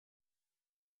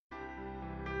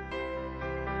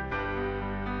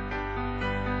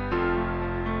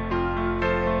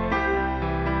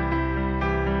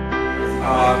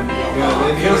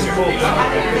Here's full.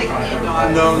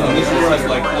 No, this is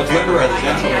like the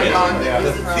residential.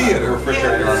 The theater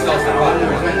refrigerator sells the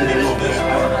popcorn.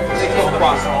 They go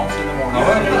croissants in the morning.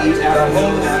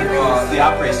 The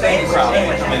opera same crowd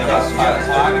come in about 5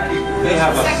 o'clock. They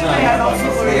have a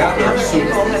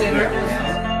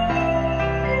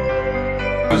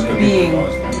being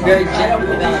very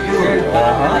gentle about very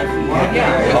life.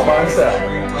 All by himself.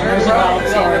 There's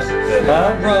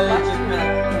about roads,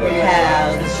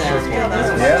 paths,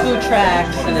 and food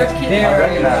tracks, and it's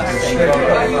very.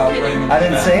 I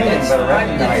didn't say anything, but I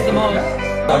recognized It's the most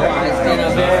organized in a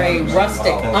very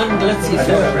rustic, unglitzy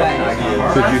sort of way.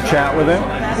 Did you chat with him?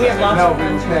 We have lots of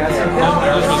friends who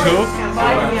This was who?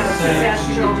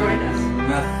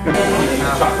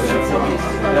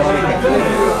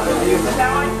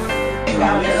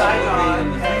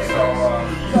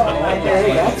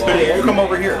 You come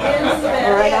over here.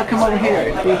 All right, I'll come over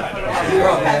here.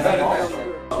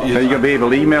 Are you going to be able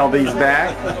to email these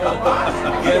back?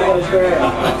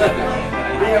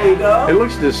 There we go. It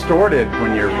looks distorted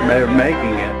when you're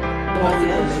making it.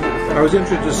 I was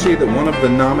interested to see that one of the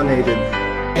nominated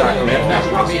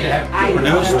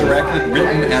Produced, directed,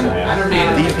 written, and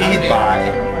DP'd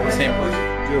by the same person.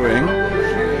 Doing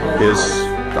is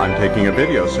I'm taking a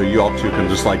video, so you all two can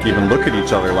just like even look at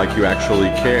each other like you actually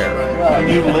care. Can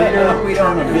you later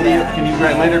turn a video? Can you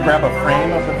later grab a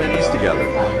frame of the videos together?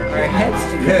 Our heads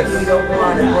together. We don't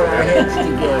want to put our heads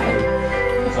together.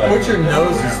 Put your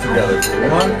noses together for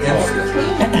 1 instant.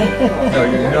 No,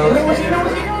 your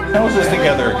Noses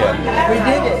together again. We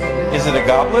did it. Is it a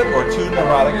goblet or two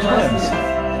neurotic twins?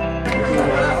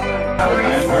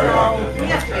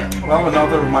 well,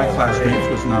 another of my classmates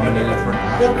was nominated for. I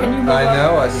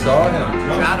know, I saw him.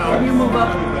 Can you move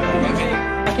up?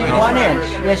 1 inch.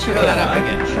 Yes, you can.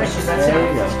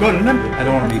 Good, isn't it? I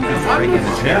don't want to be breaking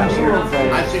the chairs here. I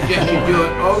suggest you do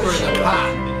it over the pot.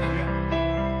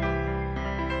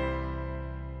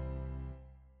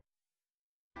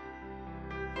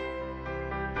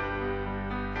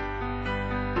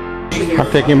 I'm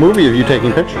taking a movie of you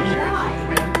taking pictures.